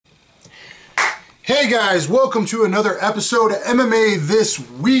Hey guys, welcome to another episode of MMA This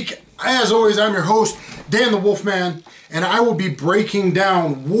Week. As always, I'm your host, Dan the Wolfman, and I will be breaking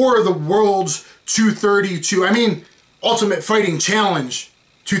down War of the Worlds 232. Ultimate Fighting Challenge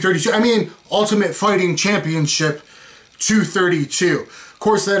 232. Ultimate Fighting Championship 232. Of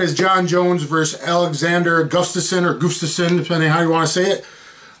course, that is Jon Jones versus Alexander Gustafsson, or Gustafsson, depending on how you want to say it.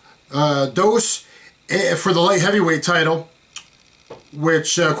 Dose for the light heavyweight title,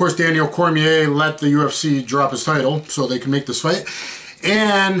 which, of course, Daniel Cormier let the UFC drop his title so they can make this fight.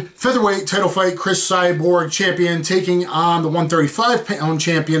 And featherweight title fight, Chris Cyborg champion taking on the 135-pound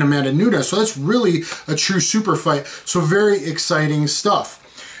champion, Amanda Nunes. So that's really a true super fight. So very exciting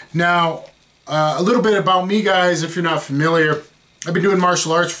stuff. Now, a little bit about me, guys, if you're not familiar. I've been doing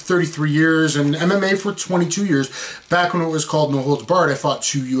martial arts for 33 years and MMA for 22 years. Back when it was called No Holds Barred, I fought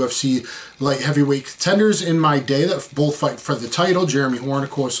two UFC light heavyweight contenders in my day that both fight for the title. Jeremy Horn,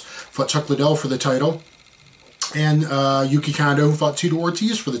 of course, fought Chuck Liddell for the title. And Yuki Kondo, who fought Tito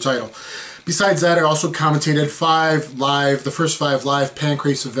Ortiz for the title. Besides that, I also commentated the first 5 live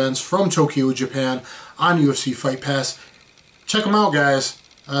Pancrase events from Tokyo, Japan on UFC Fight Pass. Check them out, guys.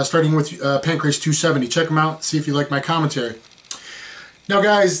 Starting with Pancrase 270. Check them out. See if you like my commentary. Now,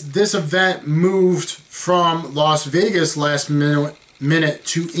 guys, this event moved from Las Vegas last minute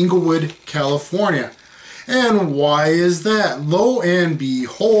to Inglewood, California. And why is that? Lo and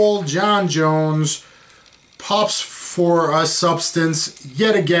behold, Jon Jones pops for a substance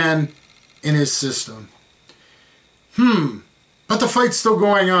yet again in his system. But the fight's still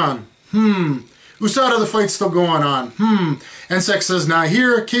going on. USADA, the fight's still going on. NSEC says not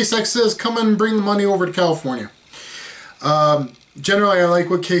here. KSEC says come and bring the money over to California. Generally, I like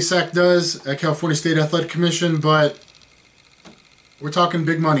what KSAC does at California State Athletic Commission, but we're talking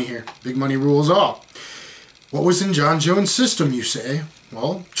big money here. Big money rules all. What was in Jon Jones' system, you say?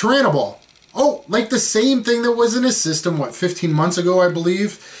 Well, Tyrannoball. Oh, like the same thing that was in his system, what, 15 months ago, I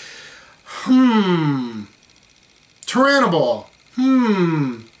believe? Tyrannoball.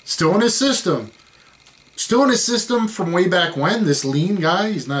 Still in his system. Still in his system from way back when. This lean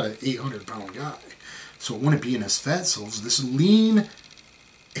guy, he's not an 800-pound guy. So it wouldn't be in his fat cells. This lean,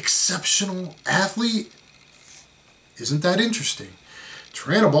 exceptional athlete, isn't that interesting?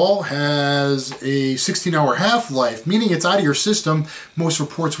 Tyrannoball has a 16-hour half-life, meaning it's out of your system, most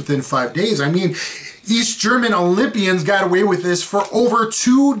reports within 5 days. East German Olympians got away with this for over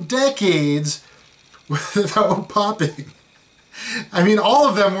 2 decades without popping. All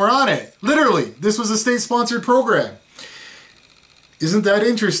of them were on it. Literally, this was a state-sponsored program. Isn't that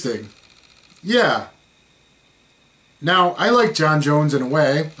interesting? Yeah. Now, I like Jon Jones in a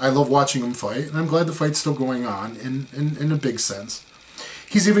way. I love watching him fight, and I'm glad the fight's still going on in a big sense.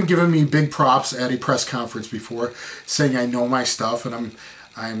 He's even given me big props at a press conference before, saying I know my stuff and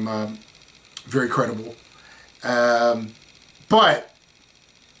I'm very credible. But,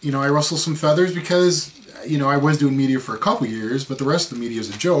 I rustle some feathers because, I was doing media for a couple years, but the rest of the media is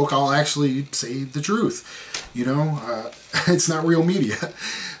a joke. I'll actually say the truth. It's not real media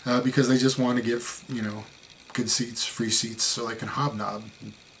because they just want to get, good seats, free seats, so they can hobnob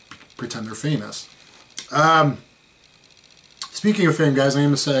and pretend they're famous. Speaking of fame, guys, I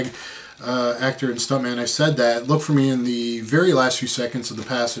am a SAG actor and stuntman. I said that. Look for me in the very last few seconds of the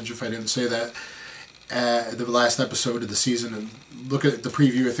passage, if I didn't say that, the last episode of the season. And look at the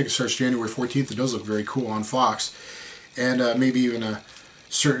preview. I think it starts January 14th. It does look very cool on Fox. And maybe even a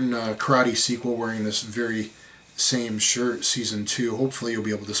certain karate sequel wearing this very same shirt, season 2. Hopefully you'll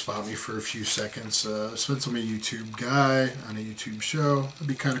be able to spot me for a few seconds. Since I'm a YouTube guy on a YouTube show, that'd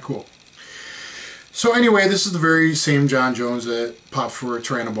be kind of cool. So anyway, this is the very same Jon Jones that popped for a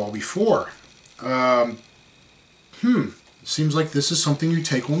Tyrannoball before. Seems like this is something you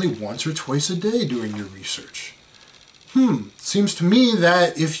take only once or twice a day doing your research. Seems to me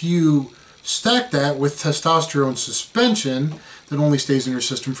that if you stack that with testosterone suspension that only stays in your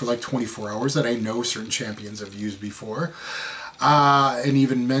system for like 24 hours, that I know certain champions have used before, and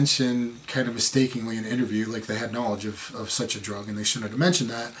even mentioned kind of mistakenly in an interview like they had knowledge of such a drug and they shouldn't have mentioned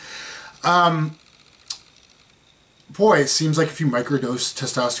that. Boy, it seems like if you microdose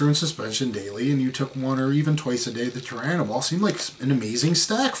testosterone suspension daily and you took 1 or even twice a day the Tyrannoball, seemed like an amazing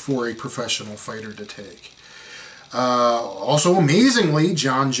stack for a professional fighter to take. Also, amazingly,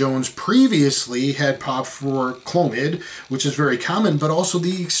 Jon Jones previously had popped for Clomid, which is very common, but also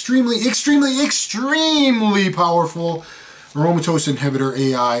the extremely, extremely, extremely powerful aromatase inhibitor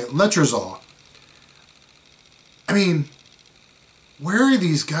AI, Letrozole. Where are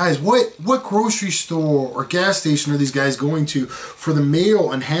these guys? What grocery store or gas station are these guys going to for the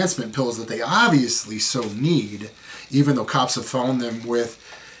male enhancement pills that they obviously so need, even though cops have found them with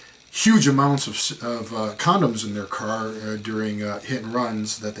huge amounts of condoms in their car during hit and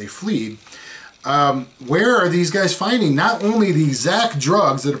runs that they fleed. Where are these guys finding not only the exact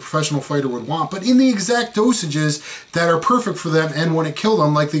drugs that a professional fighter would want, but in the exact dosages that are perfect for them and wouldn't kill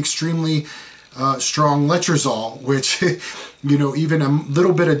them, like the extremely strong letrozole, which, you know, even a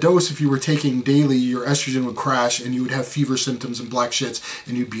little bit of dose, if you were taking daily, your estrogen would crash and you would have fever symptoms and black shits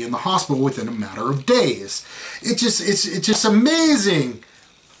and you'd be in the hospital within a matter of days. It's just amazing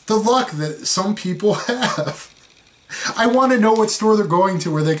the luck that some people have. I want to know what store they're going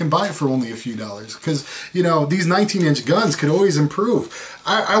to where they can buy it for only a few dollars, because, you know, these 19-inch guns could always improve.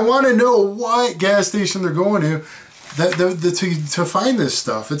 I want to know what gas station they're going to to find this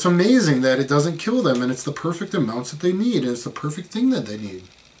stuff. It's amazing that it doesn't kill them, and it's the perfect amounts that they need, and it's the perfect thing that they need.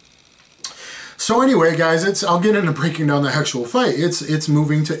 So anyway, guys, I'll get into breaking down the actual fight. It's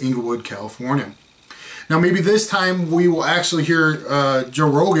moving to Inglewood, California. Now, maybe this time we will actually hear Joe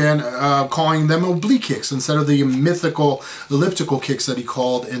Rogan calling them oblique kicks instead of the mythical elliptical kicks that he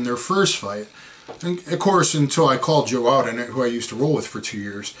called in their first fight. And of course, until I called Joe out, and who I used to roll with for 2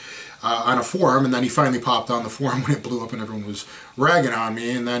 years, on a forum, and then he finally popped on the forum when it blew up and everyone was ragging on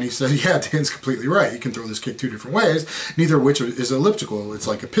me, and then he said, yeah, Dan's completely right. You can throw this kick 2 different ways, neither of which is elliptical. It's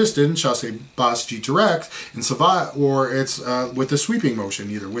like a piston, chasse basse G direct, in savate, or it's with a sweeping motion,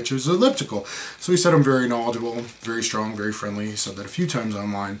 neither of which is elliptical. So he said I'm very knowledgeable, very strong, very friendly. He said that a few times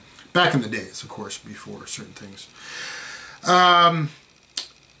online, back in the days, of course, before certain things.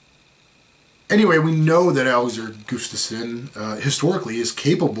 Anyway, we know that Alexander Gustafsson, historically, is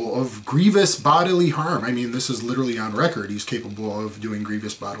capable of grievous bodily harm. I mean, this is literally on record. He's capable of doing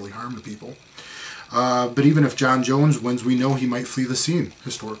grievous bodily harm to people. But even if John Jones wins, we know he might flee the scene,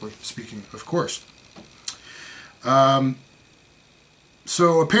 historically speaking, of course.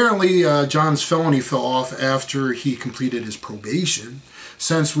 So apparently, John's felony fell off after he completed his probation,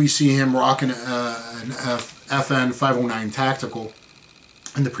 since we see him rocking an FN 509 Tactical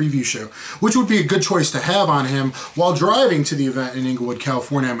in the preview show, which would be a good choice to have on him while driving to the event in Inglewood,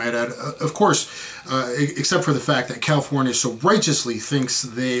 California, I might add. Of course, except for the fact that California so righteously thinks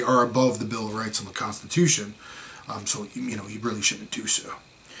they are above the Bill of Rights and the Constitution. So, you know, you really shouldn't do so.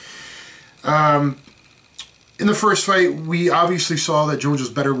 In the first fight, we obviously saw that Jones was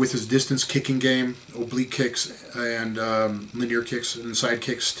better with his distance kicking game, oblique kicks and linear kicks and side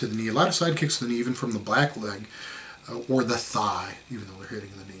kicks to the knee. A lot of side kicks to the knee, even from the black leg. Or the thigh, even though they're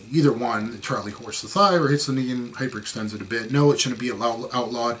hitting the knee. Either one, Charlie horse the thigh or hits the knee and hyperextends it a bit. No, it shouldn't be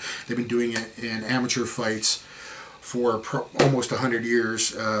outlawed. They've been doing it in amateur fights for almost 100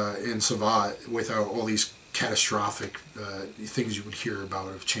 years in savate without all these catastrophic things you would hear about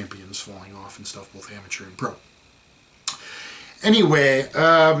of champions falling off and stuff, both amateur and pro. Anyway,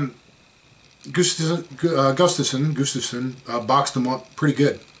 Gustafsson boxed him up pretty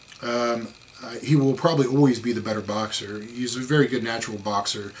good. He will probably always be the better boxer. He's a very good natural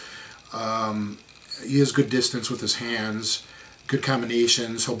boxer. He has good distance with his hands, good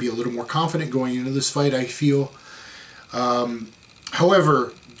combinations. He'll be a little more confident going into this fight, I feel.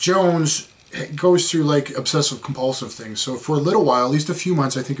 However, Jones goes through like obsessive compulsive things. So for a little while, at least a few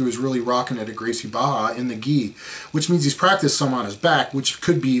months, I think he was really rocking it at Gracie Barra in the gi, which means he's practiced some on his back, which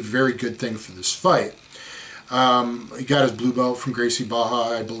could be a very good thing for this fight. He got his blue belt from Gracie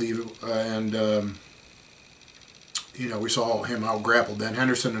Barra, I believe, and, you know, we saw him out-grapple Dan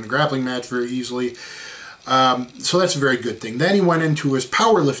Henderson in a grappling match very easily. So that's a very good thing. Then he went into his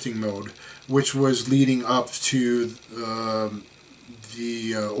powerlifting mode, which was leading up to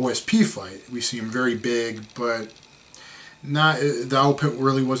the OSP fight. We see him very big, but not the output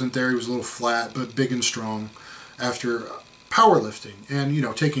really wasn't there. He was a little flat, but big and strong after powerlifting and, you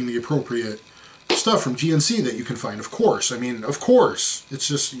know, taking the appropriate stuff from GNC that you can find, of course. I mean, of course. It's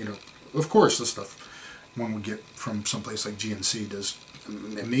just, you know, of course the stuff one would get from someplace like GNC does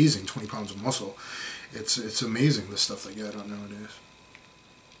amazing 20 pounds of muscle. It's amazing the stuff they get on nowadays.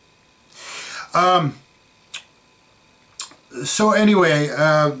 So anyway,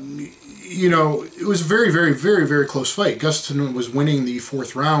 you know, it was a very, very, very, very close fight. Gustafsson was winning the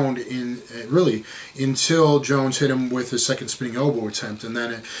 4th round really until Jones hit him with his second spinning elbow attempt, and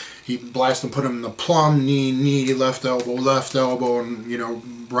then he blasted him, put him in the plum, knee, left elbow, and, you know,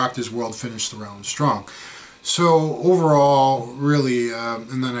 rocked his world, finished the round strong. So overall, really,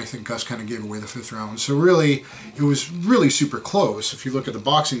 and then I think Gus kind of gave away the 5th round. So really, it was really super close. If you look at the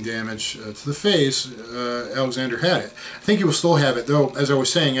boxing damage to the face, Alexander had it. I think he will still have it, though, as I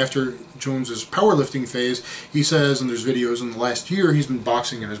was saying, after Jones's powerlifting phase, he says, and there's videos in the last year, he's been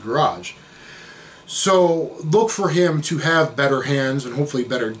boxing in his garage. So look for him to have better hands and hopefully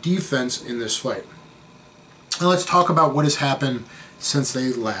better defense in this fight. Now let's talk about what has happened since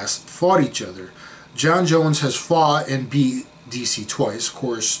they last fought each other. Jon Jones has fought and beat DC twice. Of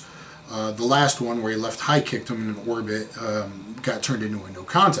course, the last one where he left high kicked him in an orbit got turned into a no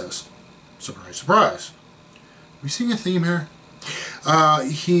contest. Surprise, surprise. We seeing a theme here?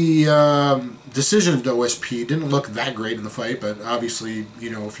 He decisioned OSP. Didn't look that great in the fight, but obviously, you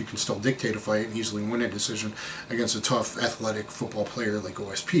know, if you can still dictate a fight and easily win a decision against a tough, athletic football player like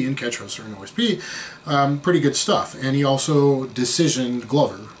OSP and catch wrestler in OSP, pretty good stuff. And he also decisioned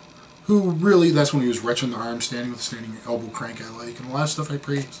Glover, who really, that's when he was retching the arm, standing with a standing elbow crank I like, and a lot of stuff I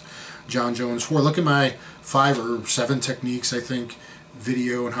praised Jon Jones for. Look at my 5 or 7 techniques, I think,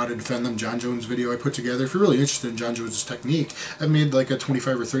 video and how to defend them, Jon Jones video I put together. If you're really interested in Jon Jones' technique, I've made like a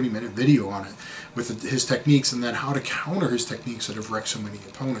 25 or 30 minute video on it with his techniques and then how to counter his techniques that have wrecked so many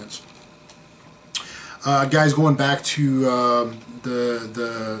opponents. Guys, going back to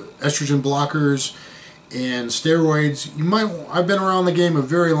the estrogen blockers and steroids, I've been around the game a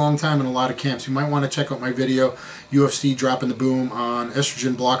very long time in a lot of camps. You might want to check out my video, UFC Dropping the Boom, on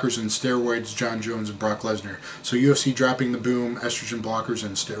estrogen blockers and steroids, Jon Jones and Brock Lesnar. So UFC Dropping the Boom, estrogen blockers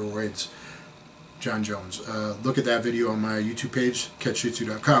and steroids, Jon Jones. Look at that video on my YouTube page,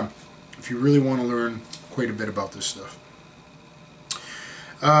 Catch-Jitsu.com, if you really want to learn quite a bit about this stuff.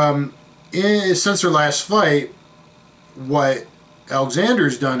 Since their last fight, what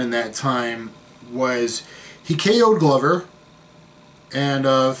Alexander's done in that time was he KO'd Glover and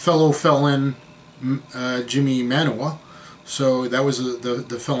fellow felon Jimmy Manuwa. So that was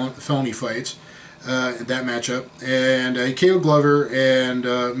the felony fights, that matchup. And he KO'd Glover and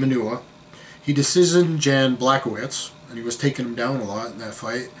Manuwa. He decisioned Jan Blachowicz, and he was taking him down a lot in that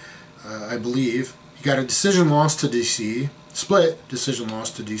fight, I believe. He got a decision loss to DC, split decision loss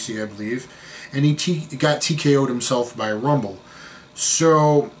to DC, I believe. And he got TKO'd himself by a Rumble.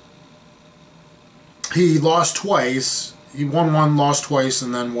 So he lost twice. He won one, lost twice,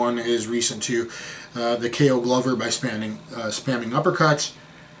 and then won his recent 2. The KO Glover by spamming uppercuts,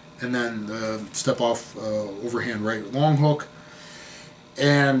 and then the step off overhand right long hook,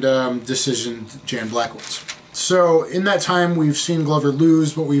 and decision Jan Blachowicz. So in that time we've seen Glover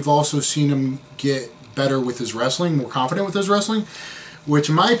lose, but we've also seen him get better with his wrestling, more confident with his wrestling, which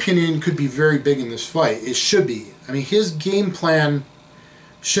in my opinion could be very big in this fight. It should be. I mean, his game plan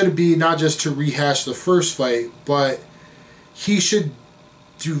should be not just to rehash the first fight, but he should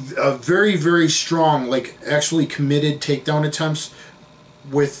do a very, very strong, like actually committed takedown attempts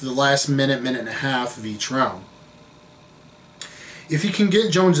with the last minute, minute and a half of each round. If he can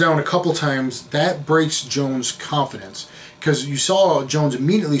get Jones down a couple times, that breaks Jones' confidence. Because you saw Jones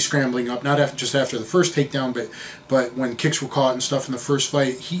immediately scrambling up, not just after the first takedown, but when kicks were caught and stuff in the first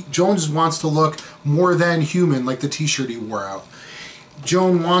fight. Jones wants to look more than human, like the t-shirt he wore out.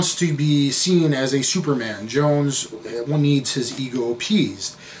 Jones wants to be seen as a Superman. Jones needs his ego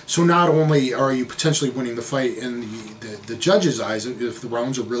appeased. So not only are you potentially winning the fight in the judge's eyes, if the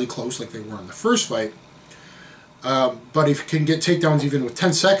rounds are really close like they were in the first fight, but if you can get takedowns even with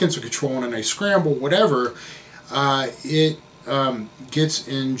 10 seconds of control and a nice scramble, whatever, it gets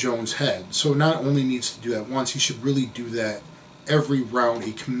in Jones' head. So not only needs to do that once, he should really do that every round,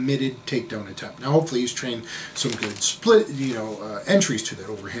 a committed takedown attempt. Now hopefully he's trained some good split, entries to that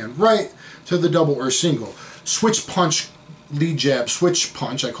overhand right, to the double or single. Switch punch, lead jab, switch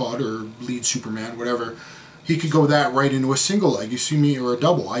punch, I call it, or lead Superman, whatever. He could go that right into a single leg, you see me, or a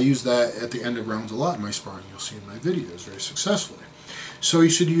double. I use that at the end of rounds a lot in my sparring. You'll see in my videos very successfully. So you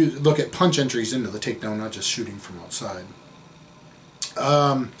should look at punch entries into the takedown, not just shooting from outside.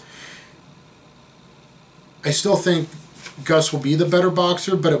 I still think Gus will be the better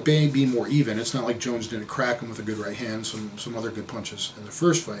boxer, but it may be more even. It's not like Jones didn't crack him with a good right hand, some other good punches in the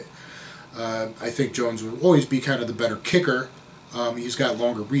first fight. I think Jones will always be kind of the better kicker. He's got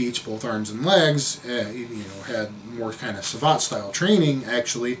longer reach, both arms and legs. Had more kind of savate style training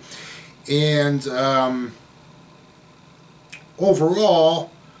actually, and overall,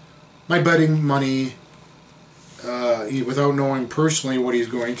 my betting money, without knowing personally what he's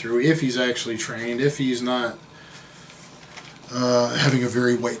going through, if he's actually trained, if he's not having a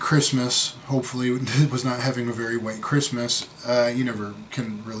very white Christmas, hopefully was not having a very white Christmas, you never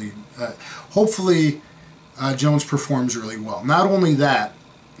can really, hopefully Jones performs really well. Not only that,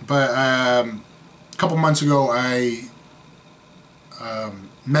 but a couple months ago I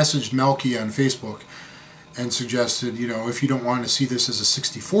messaged Melky on Facebook and suggested, if you don't want to see this as a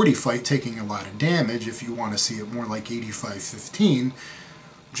 60-40 fight taking a lot of damage, if you want to see it more like 85-15,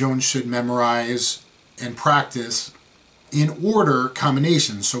 Jones should memorize and practice in order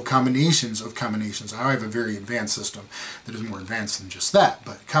combinations, so combinations of combinations. I have a very advanced system that is more advanced than just that,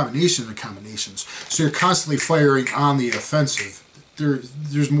 but combinations of combinations. So you're constantly firing on the offensive.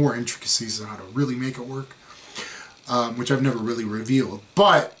 there's more intricacies on how to really make it work, which I've never really revealed.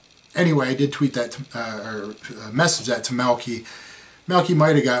 But anyway, I did tweet that or message that to Malky. Malky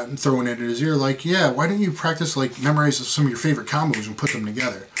might have gotten thrown into his ear like, yeah, why don't you practice, like, memorize some of your favorite combos and put them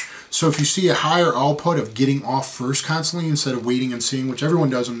together? So if you see a higher output of getting off first constantly instead of waiting and seeing, which everyone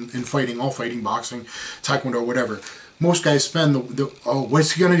does in fighting, all fighting, boxing, taekwondo, whatever, most guys spend oh,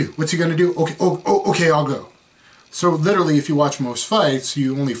 what's he going to do? What's he going to do? Okay, okay, I'll go. So literally, if you watch most fights,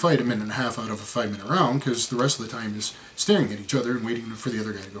 you only fight a minute and a half out of a 5-minute round because the rest of the time is staring at each other and waiting for the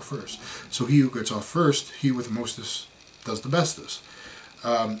other guy to go first. So he who gets off first, he with the mostest does the bestest.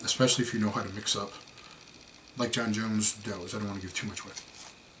 Especially if you know how to mix up, like John Jones does. I don't want to give too much away.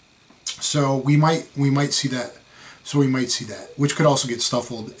 So we might see that. Which could also get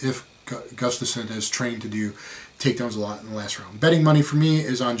stuffled if Gustafsson is trained to do takedowns a lot in the last round. Betting money for me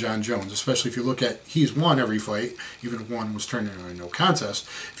is on John Jones, especially if you look at, he's won every fight, even if one was turned into a no contest.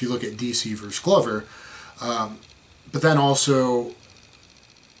 If you look at DC versus Glover, but then also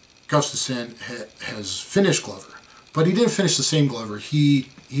Gustafsson has finished Glover. But he didn't finish the same Glover. He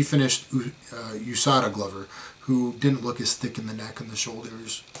finished USADA Glover, who didn't look as thick in the neck and the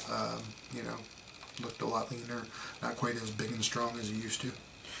shoulders. You know, looked a lot leaner, not quite as big and strong as he used to.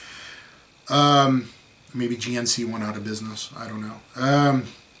 Maybe GNC went out of business. I don't know.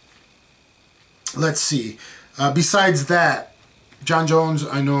 Let's see. Besides that, John Jones,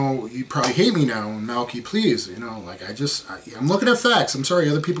 I know you probably hate me now, Malky, please, you know, like I'm looking at facts. I'm sorry,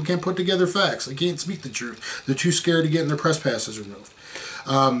 other people can't put together facts. They can't speak the truth. They're too scared of getting their press passes removed.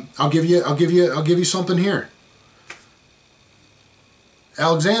 I'll give you something here.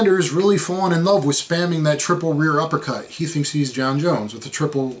 Alexander's really fallen in love with spamming that triple rear uppercut. He thinks he's John Jones with the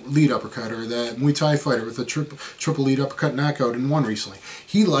triple lead uppercut, or that Muay Thai fighter with the triple lead uppercut knockout in one recently.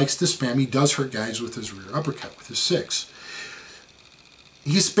 He likes to spam. He does hurt guys with his rear uppercut, with his 6.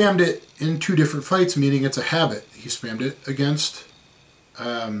 He spammed it in 2 different fights, meaning it's a habit. He spammed it against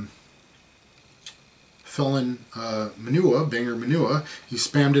Felon Manua, Banger Manua. He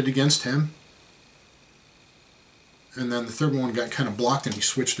spammed it against him. And then the third one got kind of blocked and he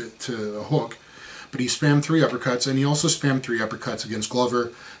switched it to a hook. But he spammed 3 uppercuts, and he also spammed 3 uppercuts against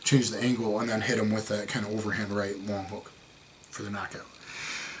Glover, changed the angle, and then hit him with that kind of overhand right long hook for the knockout.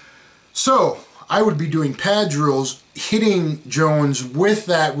 So I would be doing pad drills, hitting Jones with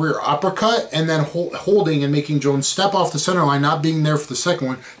that rear uppercut, and then holding and making Jones step off the center line, not being there for the second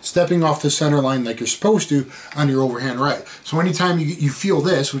one, stepping off the center line like you're supposed to on your overhand right. So anytime you feel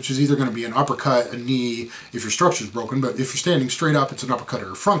this, which is either going to be an uppercut, a knee, if your structure's broken, but if you're standing straight up, it's an uppercut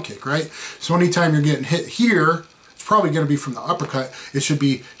or a front kick, right? So anytime you're getting hit here, it's probably going to be from the uppercut. It should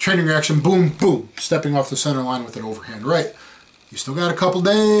be training reaction, boom, boom, stepping off the center line with an overhand right. You still got a couple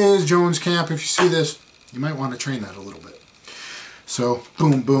days, Jones Camp. If you see this, you might want to train that a little bit. So,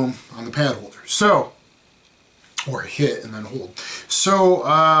 boom, boom, on the pad holder. So, or hit and then hold. So,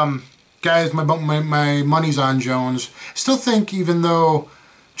 guys, my money's on Jones. Still think even though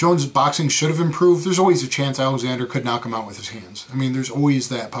Jones' boxing should have improved, there's always a chance Alexander could knock him out with his hands. I mean, there's always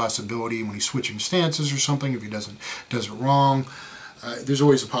that possibility when he's switching stances or something, if he does it wrong. There's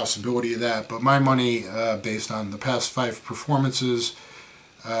always a possibility of that, but my money, based on the past 5 performances,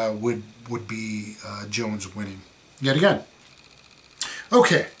 would be Jones winning yet again.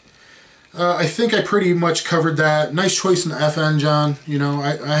 Okay, I think I pretty much covered that. Nice choice in the FN, John. You know,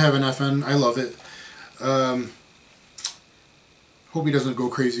 I have an FN. I love it. Hope he doesn't go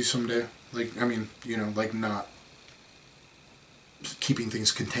crazy someday. Like, I mean, you know, like not keeping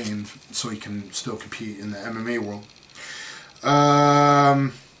things contained so he can still compete in the MMA world.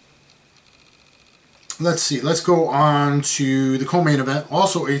 Let's see. Let's go on to the co-main event.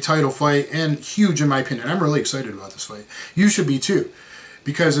 Also a title fight, and huge in my opinion. I'm really excited about this fight. You should be too,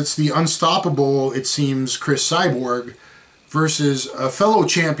 because it's the unstoppable, it seems, Chris Cyborg versus a fellow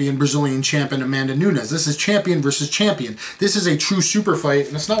champion, Brazilian champion, Amanda Nunes. This is champion versus champion. This is a true super fight,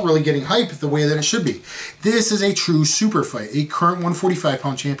 and it's not really getting hype the way that it should be. This is a true super fight. A current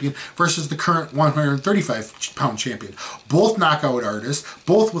 145-pound champion versus the current 135-pound champion. Both knockout artists,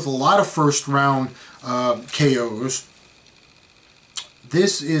 both with a lot of first-round KOs.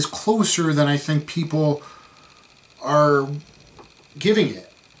 This is closer than I think people are giving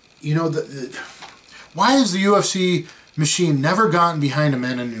it. You know, why is the UFC machine never gotten behind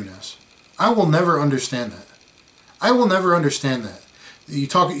Amanda Nunes? I will never understand that. I will never understand that. You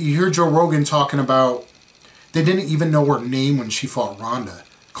hear Joe Rogan talking about they didn't even know her name when she fought Ronda,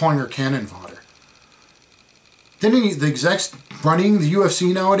 calling her cannon fodder. Didn't the execs running the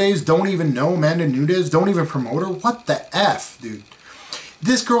UFC nowadays don't even know Amanda Nunes, don't even promote her? What the F, dude?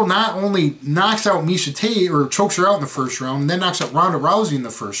 This girl not only knocks out Miesha Tate, or chokes her out in the first round, and then knocks out Ronda Rousey in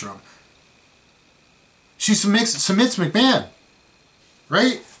the first round. She submits McMahon,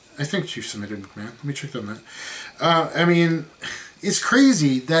 right? I think she submitted McMahon. Let me check on that. I mean, it's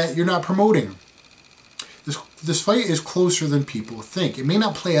crazy that you're not promoting her. This fight is closer than people think. It may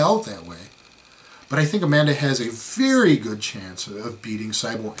not play out that way, but I think Amanda has a very good chance of beating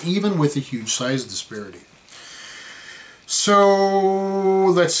Cyborg, even with a huge size disparity. So,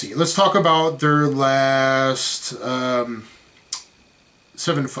 let's see. Let's talk about their last 7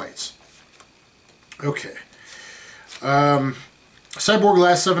 fights. Okay. Cyborg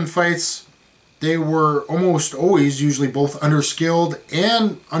last 7 fights, they were almost always usually both underskilled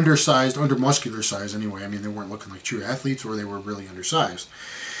and undersized, under muscular size anyway. I mean, they weren't looking like true athletes, or they were really undersized.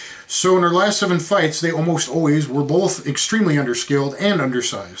 So in their last 7 fights, they almost always were both extremely underskilled and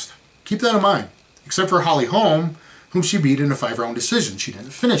undersized. Keep that in mind. Except for Holly Holm, whom she beat in a 5-round decision. She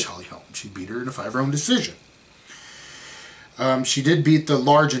didn't finish Holly Holm. She beat her in a 5-round decision. She did beat the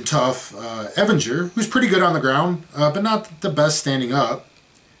large and tough Evinger, who's pretty good on the ground, but not the best standing up.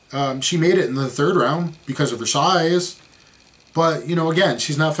 She made it in the 3rd round because of her size. But, you know, again,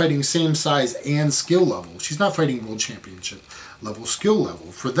 she's not fighting same size and skill level. She's not fighting world championship level, skill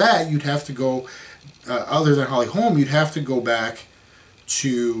level. For that, you'd have to go, other than Holly Holm, you'd have to go back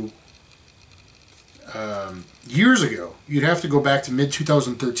to years ago. You'd have to go back to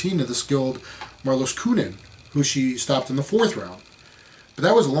mid-2013 to the skilled Marlos Kunin, who she stopped in the 4th round. But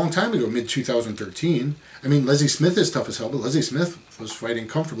that was a long time ago, mid-2013. I mean, Leslie Smith is tough as hell, but Leslie Smith was fighting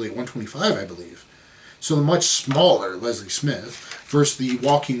comfortably at 125, I believe. So the much smaller Leslie Smith versus the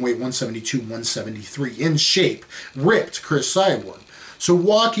walking weight 172, 173, in shape, ripped Chris Cyborg. So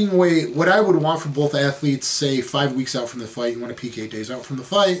walking weight, what I would want for both athletes, say 5 weeks out from the fight, you want to peak 8 days out from the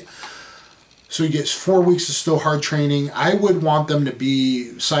fight, so he gets 4 weeks of still hard training. I would want them to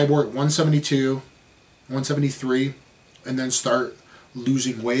be Cyborg 172, 173, and then start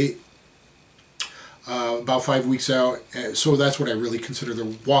losing weight about 5 weeks out. So that's what I really consider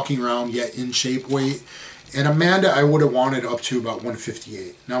the walking around yet in shape weight. And Amanda, I would have wanted up to about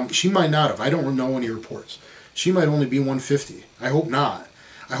 158. Now, she might not have. I don't know any reports. She might only be 150. I hope not.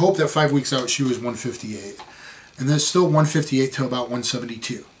 I hope that 5 weeks out she was 158. And then still 158 to about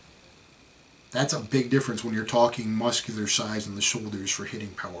 172. That's a big difference when you're talking muscular size in the shoulders for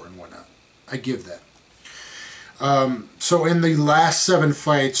hitting power and whatnot. I give that. So in the last 7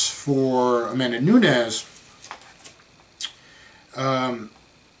 fights for Amanda Nunes,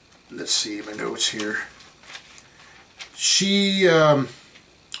 let's see my notes here. She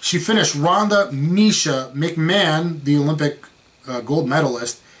finished Ronda, Miesha, McMahon, the Olympic gold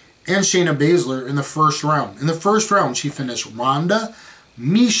medalist, and Shayna Baszler in the 1st round. In the 1st round, she finished Ronda,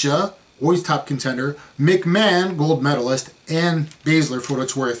 Miesha, always top contender, McMahon, gold medalist, and Baszler, for what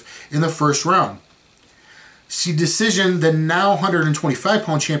it's worth, in the 1st round. She decisioned the now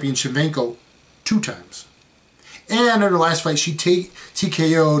 125-pound champion Shevchenko 2 times. And in her last fight, she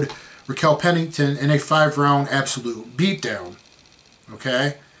TKO'd Raquel Pennington in a 5-round absolute beatdown.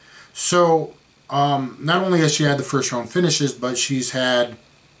 Okay? So, not only has she had the 1st round finishes, but she's had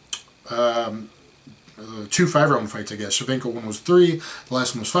 2 5-round fights, I guess. Shevchenko one was 3, the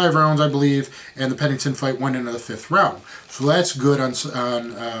last one was 5 rounds, I believe, and the Pennington fight went into the 5th round. So that's good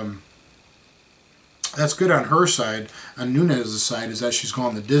on that's good on her side. On Nunes' side is that she's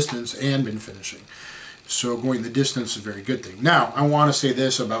gone the distance and been finishing. So going the distance is a very good thing. Now, I want to say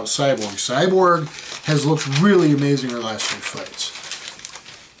this about Cyborg. Cyborg has looked really amazing her last 2 fights.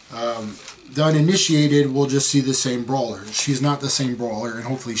 The uninitiated will just see the same brawler. She's not the same brawler, and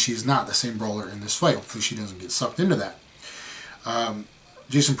hopefully she's not the same brawler in this fight. Hopefully she doesn't get sucked into that.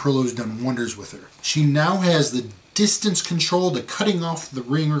 Jason Perlow's done wonders with her. She now has the distance control, the cutting off the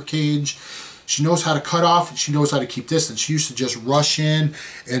ring or cage. She knows how to cut off, and she knows how to keep distance. She used to just rush in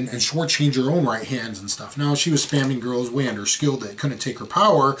and shortchange her own right hands and stuff. Now, she was spamming girls way underskilled that couldn't take her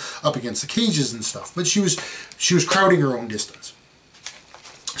power up against the cages and stuff. But she was crowding her own distance.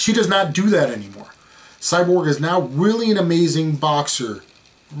 She does not do that anymore. Cyborg is now really an amazing boxer.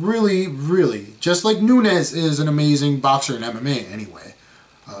 Really, really. Just like Nunes is an amazing boxer in MMA anyway.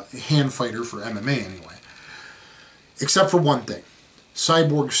 Hand fighter for MMA anyway. Except for one thing.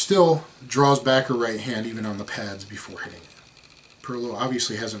 Cyborg still draws back her right hand even on the pads before hitting it. Perlow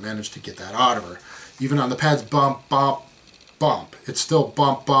obviously hasn't managed to get that out of her. Even on the pads, bump, bump, bump. It's still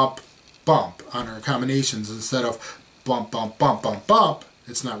bump, bump, bump on her combinations instead of bump, bump, bump, bump, bump.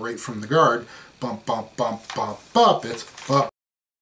 It's not right from the guard. Bump, bump, bump, bump, bump. It's bump,